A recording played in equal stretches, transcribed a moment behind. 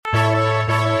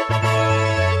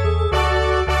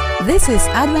This is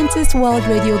Adventist World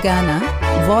Radio Ghana,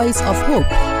 Voice of Hope.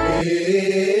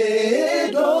 AWR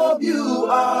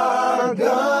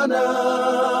Ghana,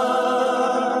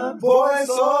 Voice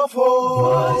of Hope.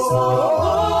 Voice of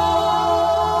Hope.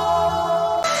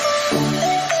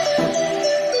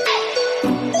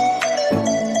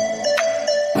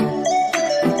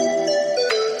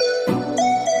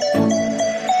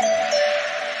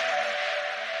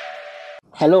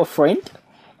 Hello, friend.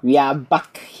 We are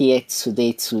back here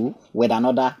today too with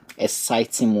another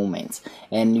exciting moment,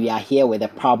 and we are here with the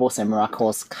Parables and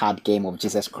Miracles card game of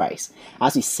Jesus Christ.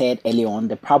 As we said earlier on,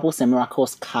 the Parables and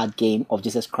Miracles card game of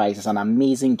Jesus Christ is an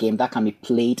amazing game that can be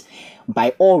played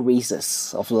by all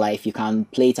races of life. You can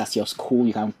play it at your school,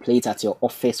 you can play it at your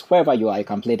office, wherever you are, you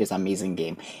can play this amazing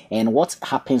game. And what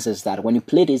happens is that when you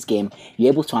play this game,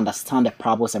 you're able to understand the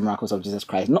parables and miracles of Jesus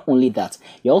Christ. Not only that,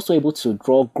 you're also able to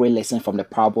draw great lessons from the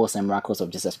parables and miracles of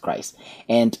Jesus Christ.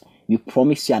 And we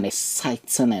promise you an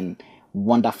exciting and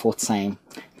wonderful time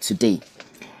today.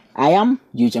 I am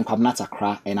Eugene Kwabena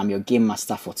Takra, and I'm your game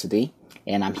master for today.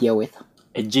 And I'm here with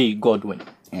J. Godwin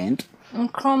and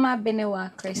Nkrumah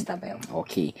Benewa Christabel.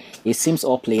 Okay, it seems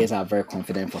all players are very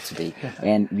confident for today,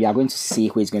 and we are going to see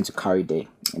who is going to carry the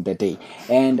day.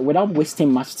 And without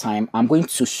wasting much time, I'm going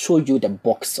to show you the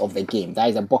box of the game. That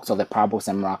is the box of the parables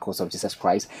and miracles of Jesus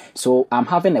Christ. So I'm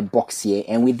having a box here,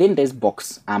 and within this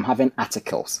box, I'm having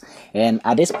articles. And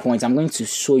at this point, I'm going to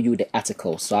show you the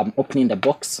articles. So I'm opening the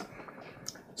box.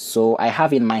 So I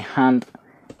have in my hand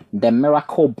the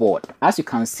miracle board. As you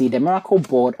can see, the miracle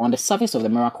board, on the surface of the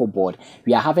miracle board,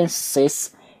 we are having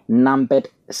 6 numbered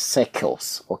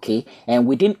circles, okay? And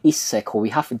within each circle, we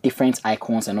have different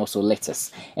icons and also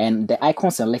letters. And the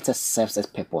icons and letters serves as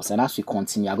purpose. And as we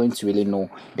continue, you are going to really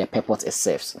know the purpose it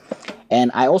serves.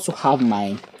 And I also have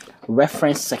my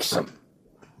reference section.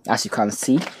 As you can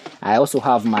see, I also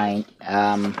have my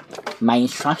my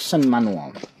instruction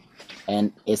manual,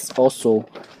 and it's also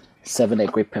serving a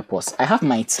great purpose. I have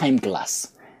my time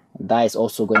glass that is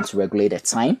also going to regulate the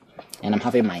time, and I'm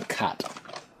having my card.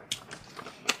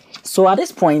 So at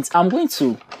this point, I'm going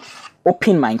to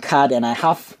open my card, and I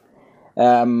have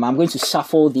I'm going to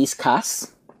shuffle these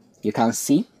cards. You can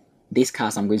see these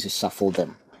cards, I'm going to shuffle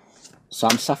them. So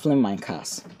I'm shuffling my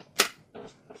cards.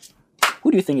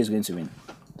 Who do you think is going to win?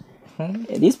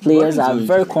 These players are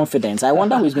very confident. I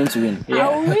wonder who is going to win.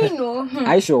 I'll win, oh.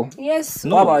 Are you sure? Yes.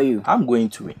 No, What about you? I'm going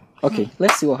to win. Okay,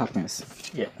 let's see what happens.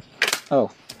 Yeah. Oh,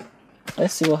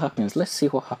 let's see what happens.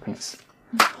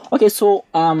 Okay, so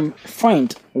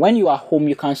friend, when you are home,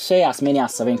 you can share as many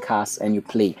as 7 cards and you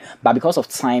play. But because of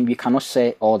time, you cannot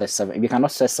share all the 7. You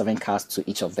cannot share 7 cards to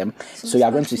each of them. So you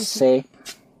are going to share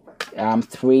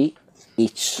 3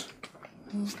 each.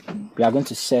 We are going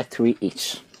to share 3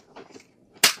 each.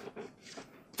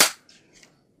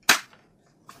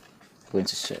 Going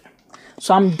to share.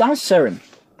 So I'm done sharing.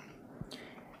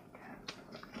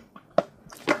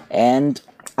 And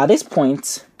at this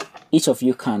point, each of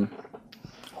you can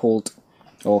hold,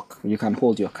 or you can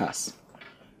hold your cards.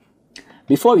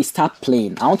 Before we start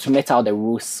playing, I want to met out the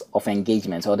rules of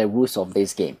engagement, or the rules of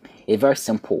this game. It's very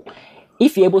simple.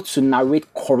 If you're able to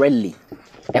narrate correctly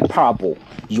a parable,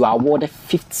 you are awarded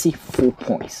 50 full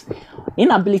points.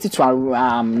 Inability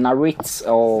to narrate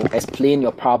or explain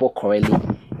your parable correctly,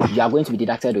 you are going to be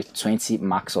deducted with 20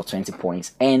 marks or 20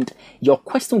 points, and your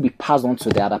question will be passed on to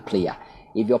the other player.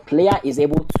 If your player is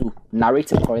able to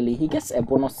narrate it correctly, he gets a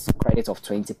bonus credit of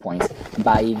 20 points.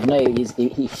 But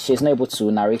if she's not able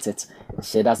to narrate it,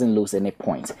 she doesn't lose any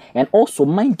points. And also,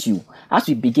 mind you, as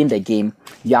we begin the game,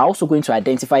 you are also going to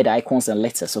identify the icons and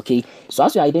letters, okay? So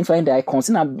as you're identifying the icons,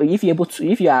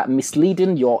 if you are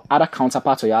misleading your other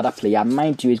counterpart or your other player,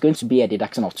 mind you, it's going to be a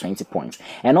deduction of 20 points.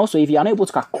 And also, if you are unable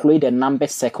to calculate the number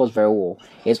circles very well,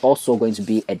 it's also going to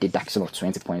be a deduction of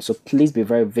 20 points. So please be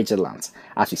very vigilant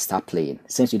as we start playing,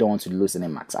 since you don't want to lose any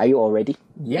marks. Are you all ready?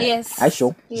 Yes. Are you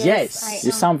sure? Yes.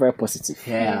 You sound very positive.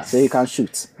 Yeah. So you can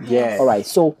shoot. Yeah. All right.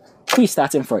 So who is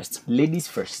starting first? Ladies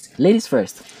first. Ladies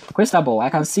first. Crystal, I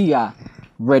can see you are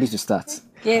ready to start.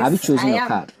 Yes, Have you chosen I your am.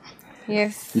 card?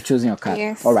 Yes. You chosen your card?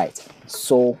 Yes. All right.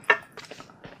 So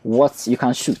what you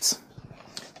can shoot?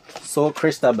 So,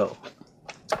 Christabel,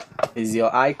 is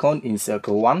your icon in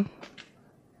circle 1?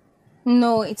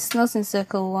 No, it's not in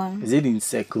circle 1. Is it in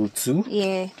circle 2?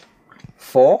 Yeah.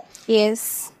 4?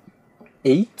 Yes.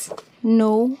 8?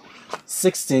 No.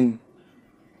 16?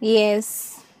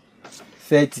 Yes.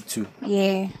 32?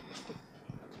 Yeah.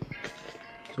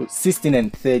 So 16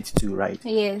 and 32, right?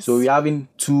 Yes. So we're having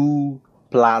 2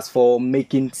 plus 4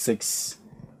 making 6,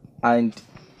 and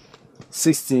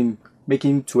 16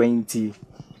 making 20,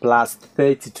 plus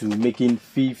 32 making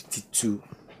 52.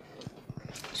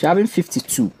 So you're having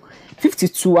 52.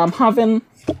 52, I'm having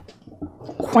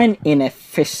coin in a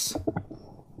fish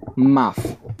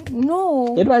mouth.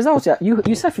 No. Edward, is that what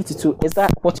you said 52? Is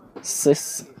that what?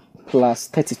 6 plus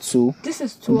 32, This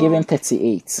is 12. giving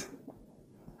 38.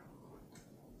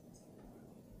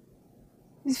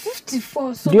 It's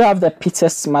 54. So Do you have the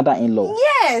Peter's mother-in-law?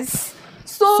 yes.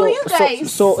 So, you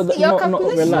guys, your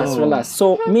calculation. Relax.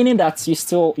 So meaning that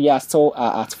you are still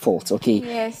at fault, okay?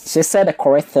 Yes. She said the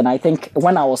correct thing. I think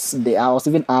when I was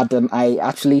even adding, I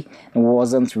actually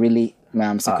wasn't really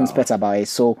circumspect about it.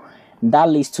 So that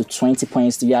leads to 20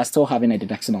 points. You are still having a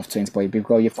deduction of 20 points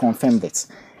because you've confirmed it.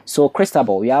 So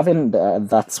Christabel, you're having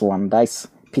that one. That's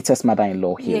Peter's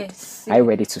mother-in-law here. Yes. Are you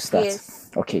ready to start?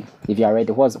 Yes. Okay. If you are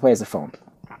ready, where is it found?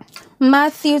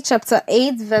 Matthew chapter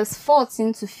 8, verse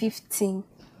 14 to 15.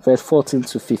 Verse 14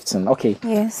 to 15. Okay.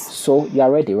 Yes. So you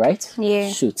are ready, right? Yeah.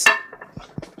 Shoot.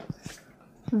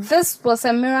 This was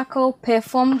a miracle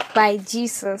performed by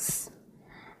Jesus.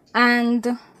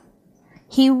 And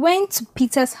he went to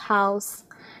Peter's house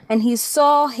and he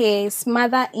saw his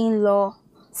mother-in-law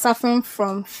suffering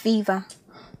from fever.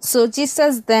 So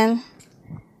Jesus then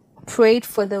prayed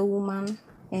for the woman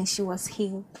and she was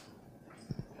healed.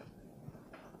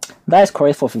 That is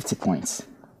correct for 50 points.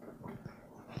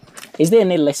 Is there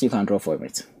any less you can draw from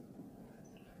it?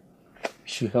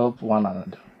 Should help one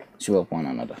another. Should help one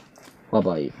another. What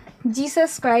about you?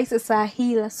 Jesus Christ is our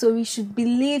healer, so we should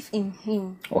believe in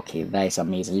him. Okay, that is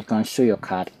amazing. You can show your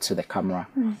card to the camera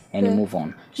and you move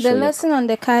on. The lesson on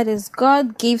the card is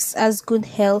God gives us good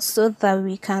health so that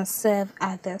we can serve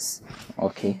others.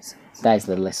 Okay, that is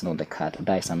the lesson on the card.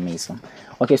 That is amazing.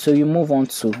 Okay, so you move on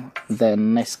to the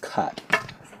next card.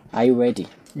 Are you ready?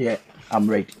 Yeah, I'm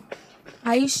ready.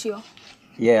 Are you sure?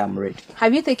 Yeah, I'm ready.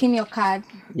 Have you taken your card?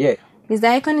 Yeah. Is the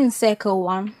icon in circle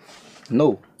 1?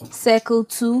 No. Circle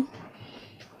 2?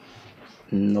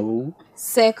 No.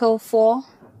 Circle 4?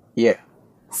 Yeah.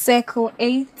 Circle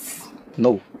 8?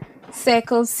 No.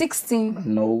 Circle 16?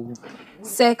 No.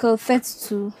 Circle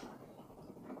 32?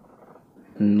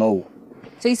 No.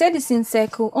 So you said it's in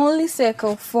circle, only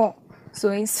circle 4. So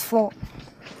it's 4.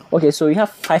 Okay, so you have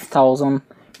 5,000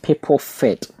 people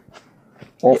fed.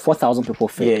 Or 4,000 people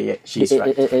fed. Yeah, she's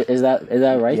right. Is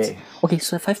that right? Yeah. Okay,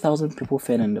 so 5,000 people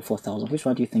fed and the 4,000. Which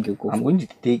one do you think you'll go for? I'm going to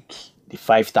take the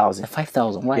 5,000. The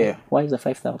 5,000. Why? Yeah. Why is the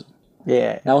 5,000?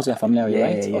 Yeah. That was your familiar, Yeah,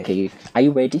 right? yeah. Okay. Are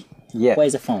you ready? Yeah. Where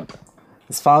is it found?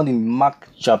 It's found in Mark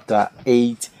chapter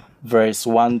 8, verse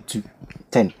 1 to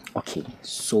 10. Okay.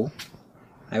 So,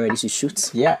 are you ready to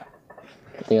shoot? Yeah.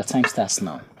 Your time starts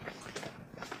now.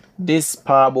 This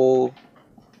parable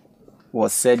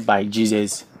was said by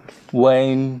Jesus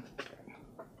when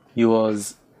he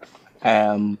was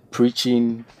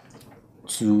preaching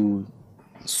to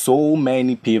so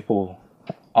many people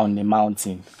on the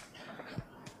mountain.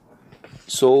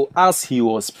 So as he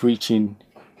was preaching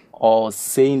or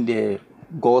saying the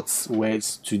God's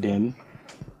words to them,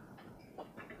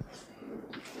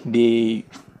 they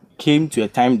came to a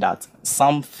time that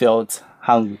some felt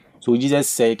hungry. So Jesus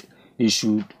said they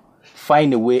should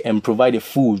find a way and provide the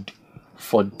food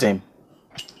for them.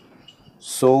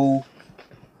 So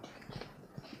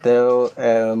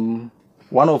the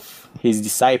one of his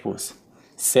disciples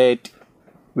said,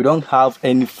 "We don't have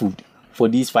any food for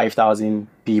these 5,000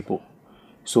 people."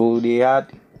 So they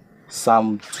had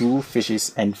some 2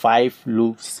 fishes and 5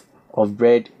 loaves of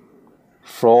bread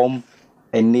from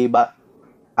a neighbor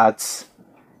at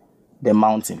the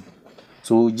mountain.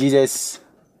 So Jesus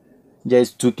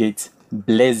just took it,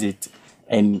 blessed it,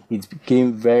 and it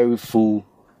became very full,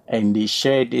 and they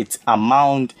shared it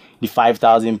among the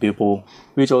 5,000 people,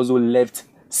 which also left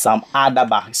some other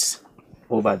bags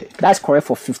over there. That's correct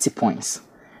for 50 points.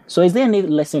 So is there any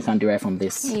lesson you can derive from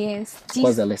this? Yes.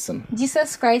 What's the lesson?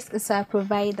 Jesus Christ is our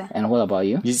provider. And what about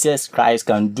you? Jesus Christ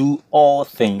can do all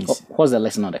things. What's the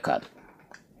lesson on the card?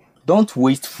 Don't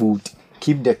waste food.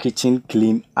 Keep the kitchen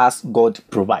clean as God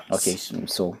provides. Okay,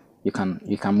 so you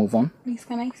can move on. Please,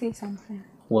 can I say something?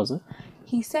 What was it?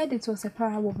 He said it was a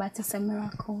parable, but it's a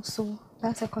miracle. So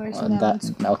that's a correction. I want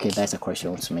to- Okay, that's a correction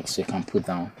I want to make, so you can put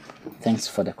down. Thanks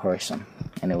for the correction.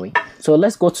 Anyway, so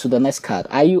let's go to the next card.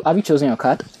 Have you chosen your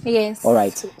card? Yes. All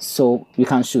right, so you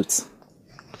can shoot.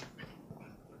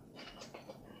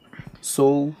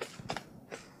 So,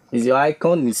 is your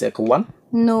icon in circle 1,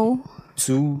 No.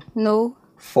 2, No.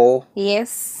 4,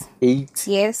 Yes. 8,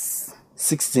 Yes.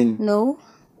 16, No.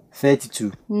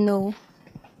 32? No.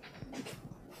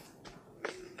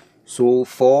 So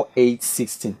 4, 8,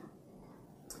 16,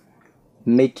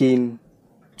 making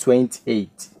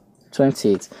 28.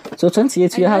 28. So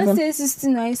 28, you I haven't. didn't say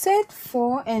 16. I said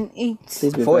 4 and 8.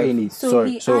 Please be 4 very, and 8. So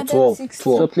Sorry. he So added 12. 16.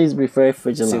 12. so please be very So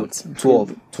vigilant.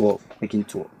 12. Making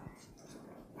 12.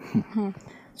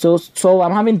 So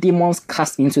I'm having demons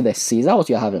cast into the sea. Is that what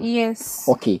you're having? Yes.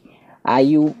 Okay. Are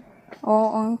you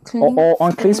Or unclean. or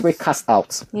unclean spirit cast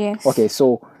out? Yes. Okay,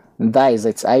 so that is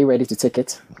it. Are you ready to take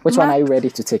it? Which one are you ready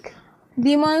to take?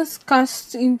 Demons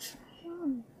cast in.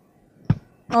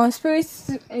 On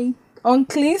spirits.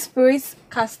 Unclean spirits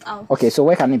cast out. Okay, so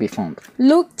where can it be found?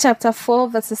 Luke chapter 4,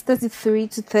 verses 33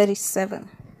 to 37.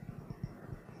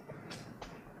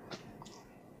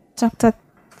 Chapter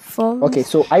 4. Okay,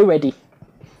 so are you ready?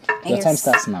 Your Yes. time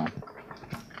starts now.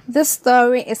 This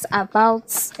story is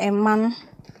about a man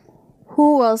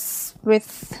who was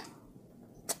with,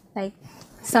 like,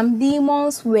 some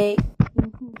demons were in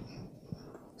him.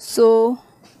 So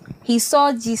he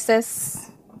saw Jesus,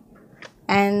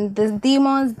 and the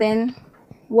demons then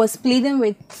was pleading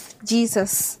with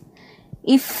Jesus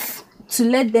if to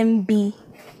let them be.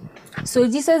 So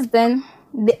Jesus then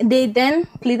they then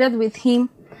pleaded with him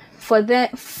for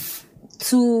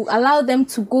to allow them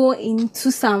to go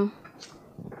into some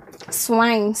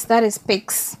swines, that is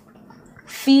pigs,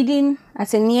 feeding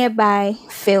at a nearby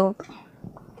field.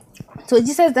 So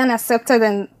Jesus then accepted,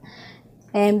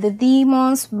 and the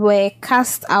demons were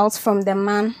cast out from the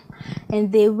man,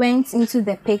 and they went into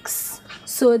the pigs.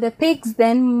 So the pigs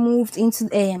then moved into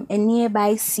a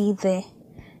nearby sea there.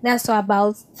 That's all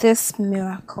about this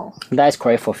miracle. That is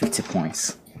correct for 50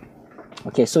 points.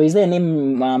 Okay, so is there any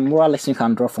moral lesson you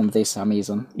can draw from this?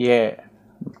 Amazing. Yeah.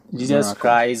 Jesus Miracle.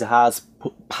 Christ has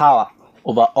power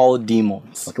over all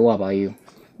demons. Okay, what about you?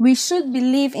 We should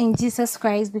believe in Jesus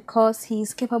Christ because he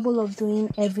is capable of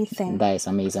doing everything. That is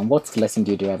amazing. What lesson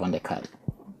do you derive on the card?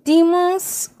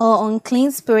 Demons or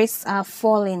unclean spirits are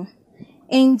fallen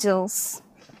angels.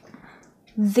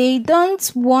 They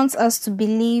don't want us to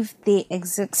believe they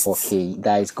exist. Okay,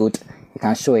 that is good. You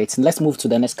can show it. Let's move to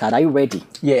the next card. Are you ready?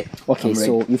 Yeah. Okay, I'm ready.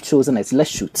 so you've chosen it. Let's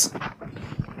shoot.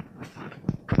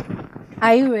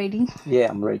 Are you ready? Yeah,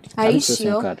 I'm ready. Are Have you chosen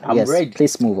your sure? card? I'm yes, ready.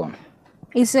 please move on.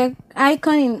 It's an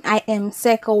icon in IM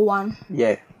circle 1.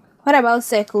 Yeah. What about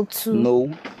circle 2?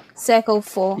 No. Circle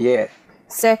 4? Yeah.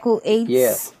 Circle 8?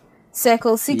 Yeah.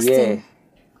 Circle 16? Yeah.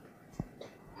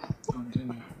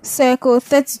 Circle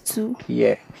 32?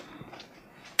 Yeah.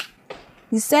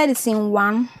 You said it's in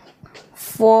 1,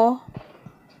 4,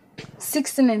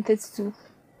 16 and 32.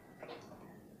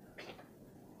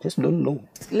 Just don't know.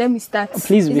 Let me start.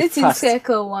 Please Is be it fast. in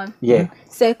circle 1? Yeah.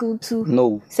 Circle 2?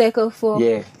 No. Circle 4?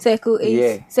 Yeah. Circle 8?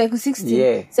 Yeah. Circle 16?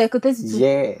 Yeah. Circle 32?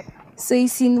 Yeah. So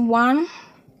it's in 1,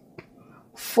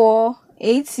 4,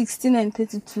 8, 16 and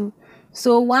 32.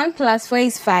 So 1 plus 4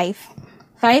 is 5.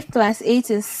 5 plus 8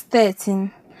 is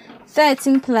 13.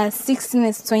 13 plus 16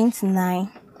 is 29.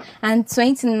 And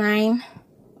 29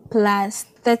 plus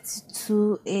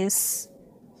 32 is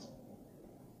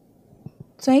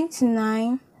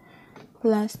 29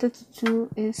 plus 32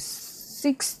 is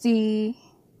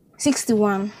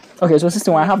 61. Okay, so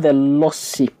system one, I have the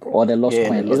lost sheep or the lost Yeah,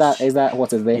 coin. the Is lost that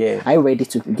what is there? Yeah. Are you ready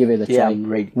to give it a try? Yeah, I'm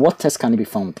ready. What text can it be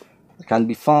found? It can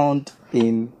be found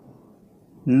in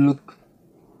Luke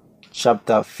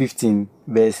chapter 15,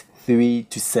 verse 3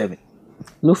 to 7.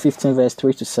 Luke 15, verse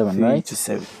 3 to 7, 3 right? to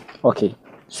 7. Okay,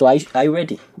 so are you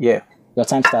ready? Yeah. Your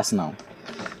time starts now.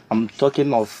 I'm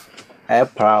talking of a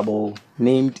parable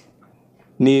named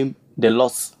the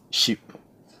lost sheep.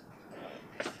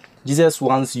 Jesus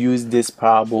once used this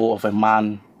parable of a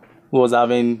man who was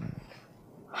having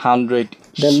 100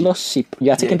 The sheep. lost sheep.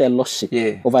 You are taking Yeah. the lost sheep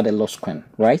Yeah. over the lost coin,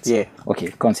 right? Yeah.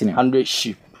 Okay, continue. 100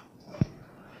 sheep.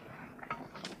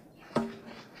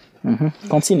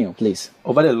 Continue, please.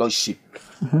 Over the lost sheep.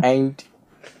 And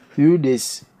through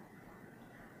this,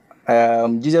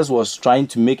 Jesus was trying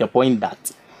to make a point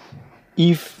that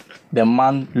if the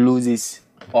man loses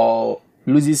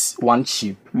one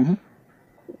sheep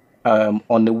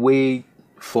on the way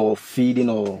for feeding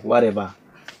or whatever,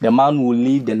 the man will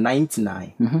leave the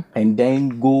 99 and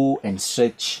then go and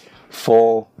search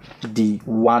for the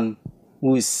one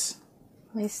who is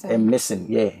missing.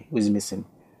 Yeah, who is missing.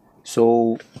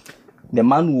 So the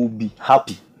man will be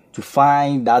happy to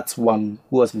find that one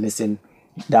who was missing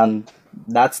than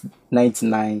that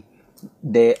 99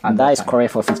 there. And that is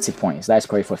correct for 50 points. That is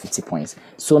correct for 50 points.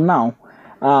 So now,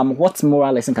 what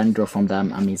moral lesson can you draw from that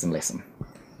amazing lesson?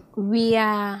 We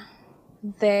are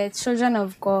the children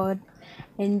of God,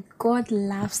 and God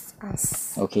loves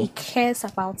us. Okay. He cares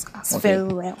about us Okay. very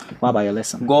well. What about your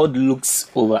lesson? God looks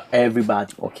over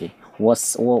everybody. Okay. What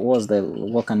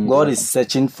can you God draw is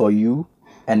searching for you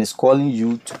and is calling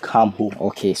you to come home.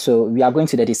 Okay, so we are going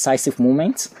to the decisive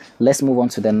moment. Let's move on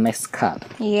to the next card.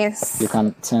 Yes. You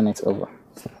can turn it over.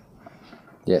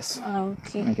 Yes.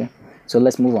 Okay. Okay. So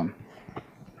let's move on.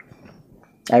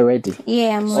 Are you ready?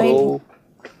 Yeah, I'm ready. So,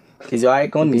 is your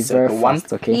icon Be in very circle 1,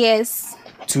 fast, okay? Yes.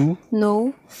 2,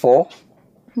 No. 4,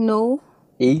 No.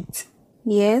 8?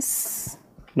 Yes.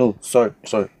 No, sorry.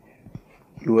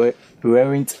 You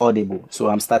weren't audible, so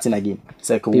I'm starting again.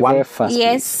 Circle Be 1, very fast.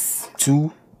 Yes.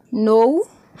 2, No.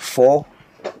 4,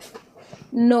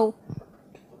 No.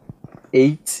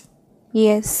 8,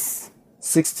 Yes.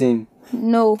 16,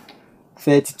 No.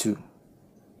 32.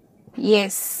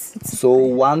 Yes. So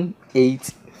 1, 8,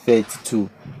 32,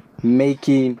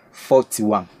 making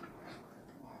 41.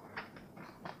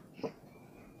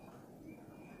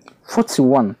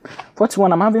 41.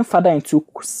 41. I'm having father and 2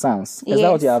 sons. Is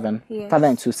that what Yes. you're having? Yes. Father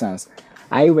and 2 sons.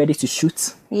 Are you ready to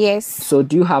shoot? Yes. So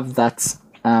do you have that?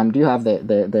 Do you have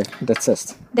the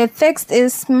test? The text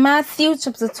is Matthew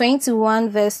chapter 21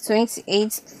 verse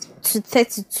 28 to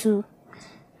 32.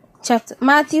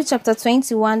 Matthew chapter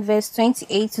 21 verse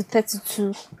 28 to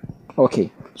 32.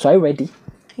 Okay. So are you ready?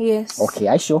 Yes. Okay.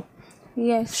 I sure.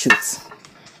 Yes. Shoot.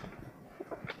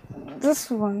 This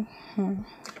one.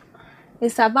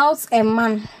 It's about a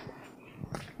man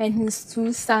and his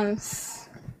 2 sons.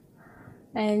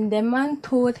 And the man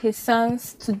told his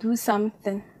sons to do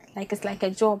something. Like it's like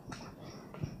a job.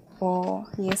 Or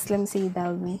yes, let me say it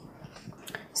that way.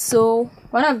 So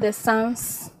one of the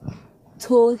sons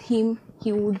told him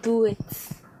he would do it,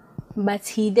 but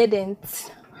he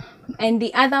didn't. And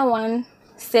the other one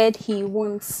said he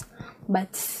won't,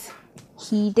 but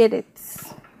he did it.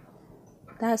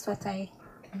 That's what I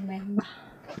remember.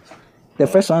 The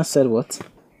first one said what?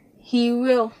 He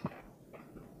will,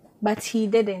 but he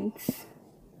didn't.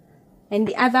 And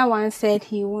the other one said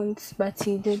he won't, but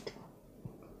he did.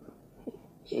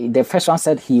 The first one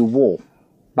said he will,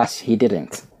 but he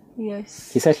didn't.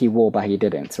 Yes. He said he will, but he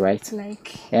didn't, right?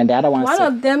 Like And the other one one said,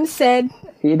 of them said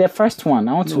the first one,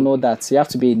 I want to know that. You have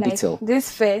to be in like detail.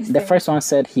 this first. The first one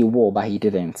said he will, but he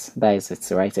didn't. That is it,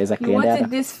 right? Exactly. You And the wanted other,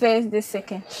 this first, this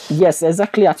second. yes,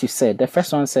 exactly as you said. The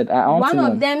first one said, I want One to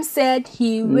know. of them said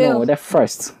he will. No, the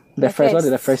first. The first. What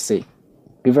did the first say?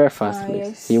 Be very fast, please.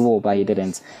 Yes. He will, but he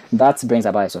didn't. That brings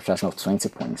about a subtraction of 20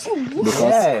 points. Because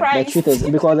Yeah. the Christ. truth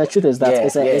is that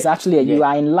Yeah, it's actually you yeah.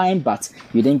 are in line, but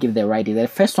you didn't give the right. The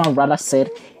first one rather said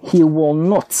he will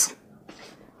not.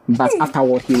 But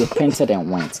afterward he repented and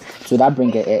went. So that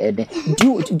brings a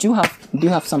do you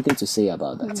have something to say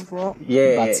about that?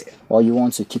 Yeah, But or you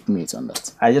want to keep mute on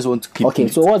that? I just want to keep Okay,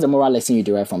 it. so what's the moral lesson you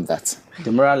derive from that?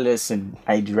 The moral lesson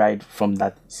I derived from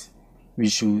that is we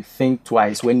should think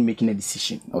twice when making a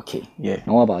decision. Okay. Yeah.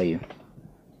 And what about you?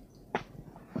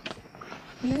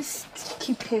 Let's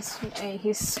keep his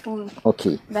own.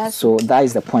 Okay, That's- so that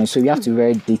is the point. So you have to be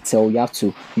very detailed. You have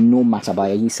to know much about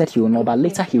it. You said he will know, but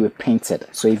later he repented.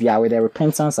 So if you are with the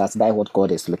repentance, that's what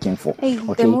God is looking for. Hey,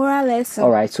 Okay. the moral lesson. All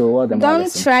right. So what the moral Don't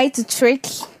lesson? try to trick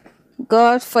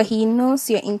God, for He knows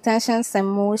your intentions and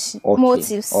Okay.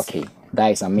 motives. Okay,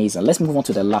 that is amazing. Let's move on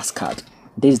to the last card.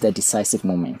 This is the decisive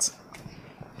moment.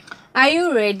 Are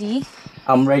you ready?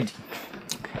 I'm ready.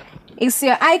 Is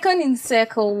your icon in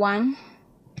circle 1,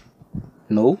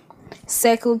 No.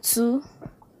 circle 2,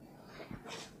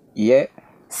 Yeah.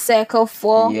 circle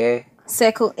 4, Yeah.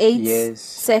 circle 8, Yes.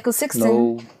 circle 16,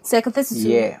 No. circle 32?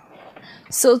 Yeah.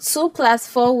 So 2 plus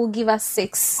 4 will give us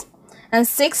 6. And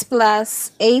 6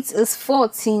 plus 8 is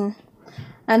 14.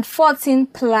 And 14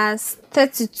 plus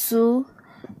 32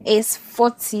 is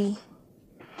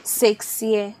 46.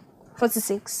 Yeah,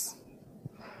 46.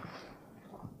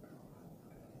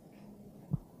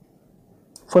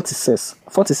 46.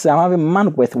 46. I'm having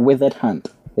man with withered hand.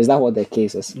 Is that what the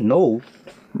case is? No.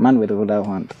 Man with withered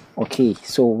hand. Okay.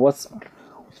 So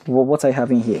what are you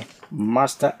having here?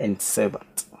 Master and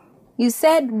servant. You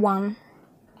said 1,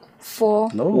 4.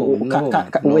 No. Ca- no,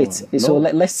 ca- no, wait. So no.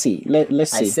 let's see.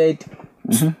 Let's I see. said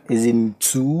is in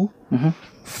 2,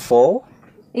 4,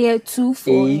 Yeah, 2,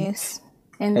 4, 8, yes.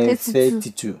 And and 32.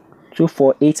 32. 2,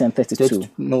 4, 8, and 32.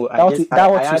 32. No, That what you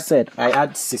add, said. I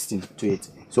add 16 to it.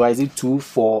 So I said 2,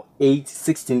 4, 8,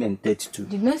 16, and 32.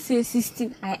 Did not say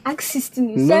 16. I asked 16.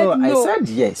 You No, said no. I said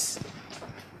yes.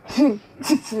 You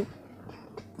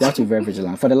have to be very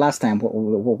vigilant. For the last time,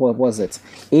 what was it?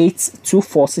 8, 2,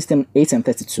 4, 16, 8, and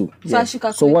 32. So I should So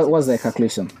calculate what it. was the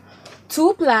calculation?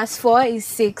 2 plus 4 is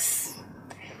 6.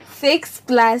 6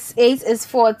 plus 8 is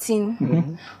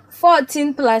 14.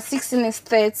 14 plus 16 is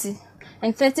 30.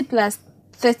 And 30 plus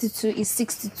 32 is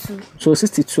 62. So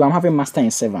 62, I'm having master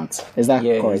and servant. Is that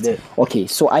Yeah, correct? yeah. Okay,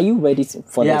 so are you ready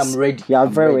for Yeah, this? I'm ready. You are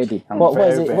I'm very ready. ready. I'm Where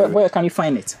very, is it? very Where can you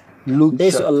find it? Luke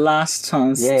This is chap- your last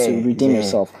chance to redeem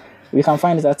yourself. We can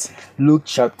find it at Luke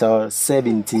chapter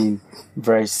 17,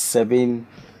 verse 7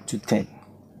 to 10.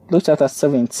 Luke chapter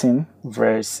 17.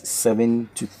 Verse 7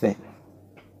 to 10.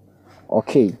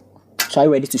 Okay. So are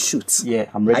you ready to shoot? Yeah,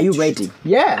 I'm ready. Are you to ready? shoot.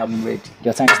 Yeah, I'm ready.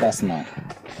 Your time starts now.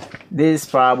 This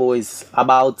parable is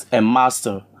about a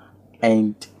master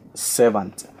and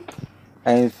servant.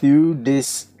 And through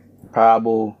this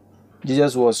parable,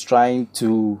 Jesus was trying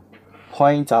to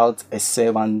point out a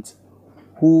servant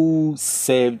who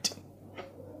served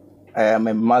a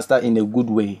master in a good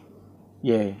way.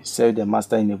 Yeah, served the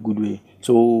master in a good way.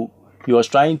 So he was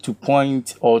trying to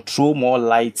point or throw more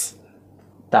light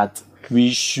that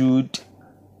we should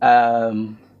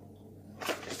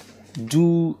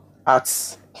do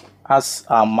as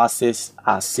our masters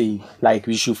are saying. Like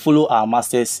we should follow our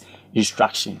masters'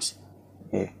 instructions.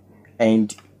 Yeah.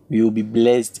 And we will be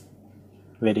blessed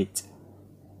with it.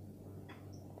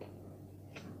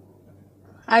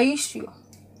 Are you sure?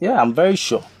 Yeah, I'm very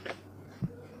sure.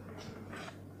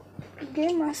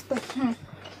 Game master.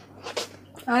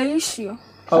 Are you sure?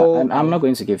 And I'm not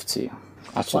going to give it to you.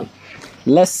 Actually,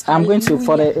 I'm going to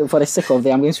for the sake of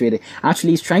it, I'm going to read it.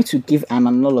 Actually, he's trying to give an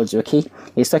analogy. Okay,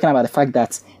 he's talking about the fact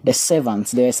that the servant.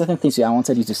 There are certain things I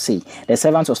wanted you to see. The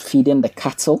servant was feeding the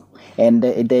cattle, and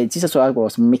the Jesus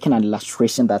was making an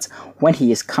illustration that when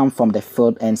he is come from the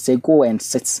field and say, "Go and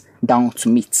sit down to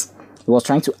meat." He was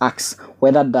trying to ask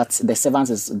whether that the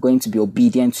servant is going to be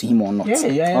obedient to him or not.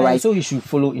 Yeah. All right. So he should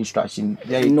follow instruction.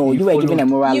 Yeah, No, you were follow- given a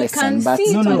moral You lesson, can but see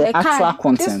it on the the actual card.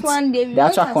 content, This one, they the won't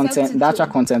actual accept content, it the actual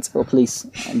too. content. Oh, please,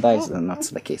 that is not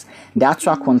the case. The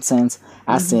actual content,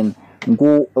 as in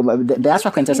go, the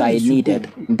actual content I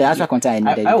needed. The actual content I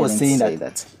needed. I you was didn't saying say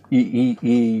that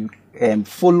he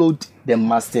followed the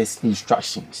master's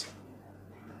instructions.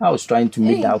 I was trying to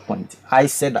make that point. I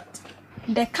said that.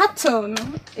 The cattle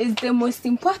no, is the most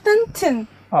important thing.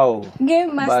 Oh,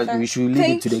 Game master. but we should leave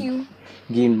Thank it to the you.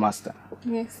 game master.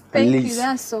 Yes, thank you. least.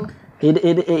 That's all.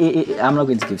 I'm not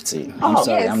going to give it to you. I'm Oh,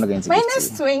 sorry. yes. I'm not going to give it Minus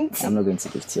to you. 20. I'm not going to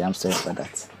give it to you. I'm sorry for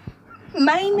that.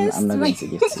 Minus I'm not 20. going to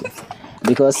give it to you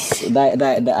because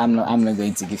that I'm not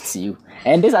going to give to you.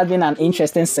 And this has been an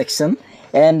interesting section.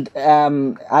 And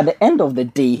at the end of the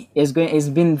day, it's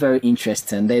been very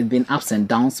interesting. There's been ups and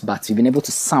downs, but we've been able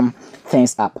to sum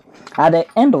things up. At the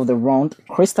end of the round,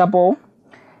 Christabel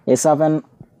is having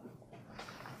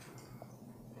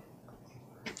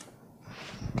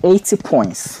 80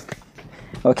 points.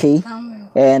 Okay,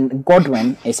 and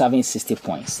Godwin is having 60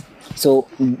 points. So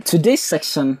today's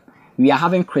section, we are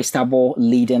having Christabel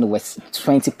leading with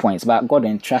 20 points. But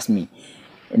Godwin, trust me,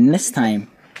 next time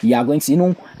you are going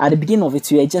to, at the beginning of it,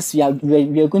 we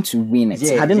are going to win it.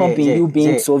 Had it not been you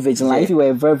being so vigilant, if you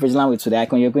were very vigilant with the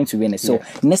icon, you're going to win it. So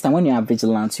next time when you are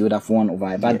vigilant, you would have won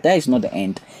over it. But that is not the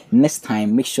end. Next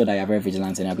time, make sure that you are very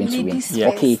vigilant and you're going to win. Ladies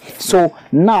first. Okay, so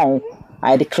now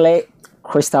I declare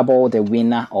Christabel the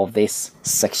winner of this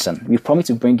section. We promise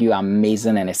to bring you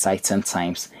amazing and exciting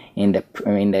times in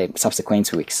the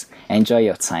subsequent weeks. Enjoy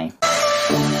your time.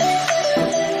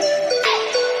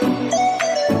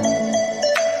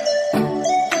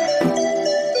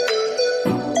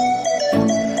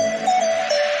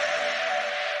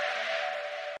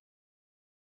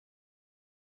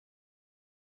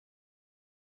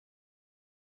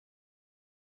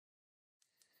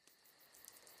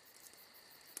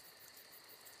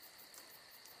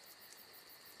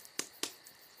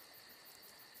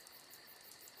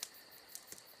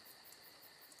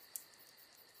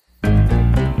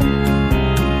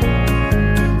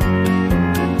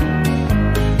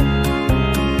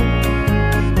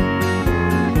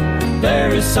 There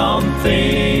is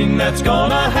something that's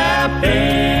gonna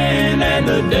happen, and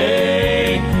the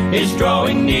day is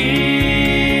drawing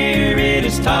near. It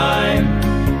is time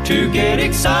to get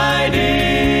excited.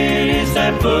 It's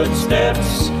that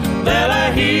footsteps that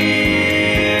I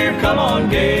hear. Come on,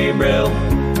 Gabriel,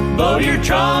 blow your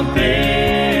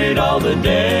trumpet. All the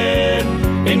dead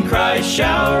in Christ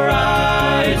shall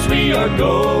rise. We are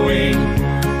going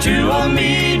to a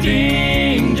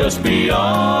meeting just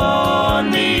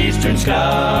beyond the eastern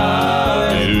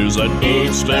sky. Is that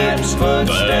footsteps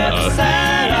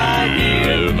that I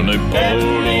hear?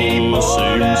 Heavenly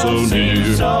portal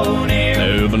seems so near.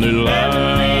 Heavenly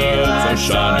lights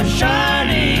are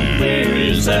shining clear.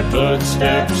 Is that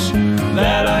footsteps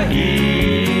that I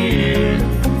hear?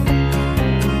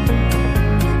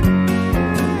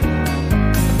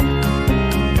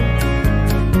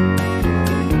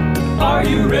 Are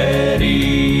you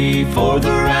ready for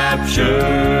the rapture?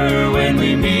 rapture when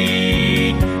we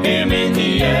meet him in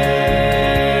the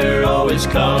air. Oh, it's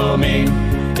coming,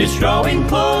 it's drawing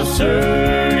closer.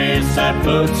 It's that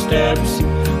footsteps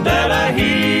that I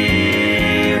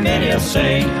hear. Many a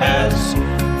saint has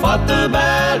fought the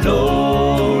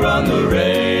battle, run the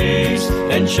race,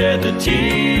 and shed the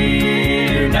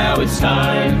tear. Now it's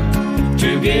time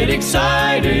to get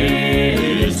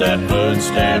excited. It's that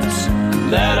footsteps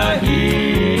that I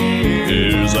hear.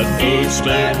 Is that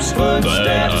footsteps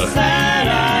that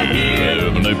I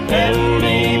hear.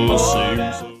 Heavenly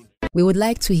Polo. We would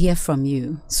like to hear from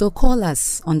you, so call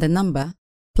us on the number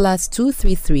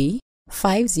 +233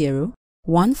 50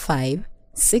 15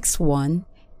 61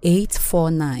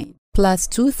 849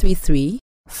 +233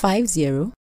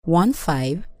 50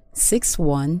 15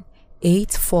 61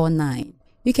 849.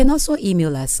 You can also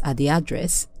email us at the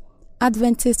address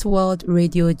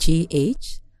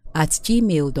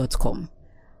adventistworldradiogh@gmail.com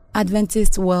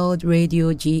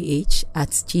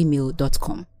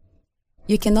adventistworldradiogh@gmail.com.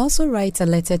 You can also write a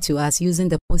letter to us using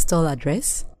the postal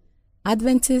address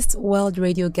Adventist World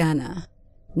Radio Ghana,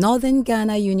 Northern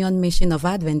Ghana Union Mission of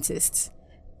Adventists,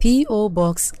 P.O.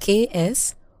 Box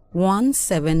KS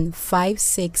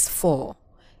 17564,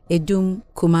 Edum,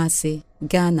 Kumasi,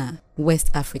 Ghana,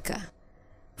 West Africa.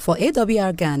 For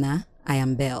AWR Ghana, I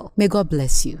am Belle. May God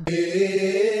bless you.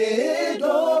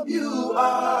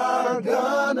 AWR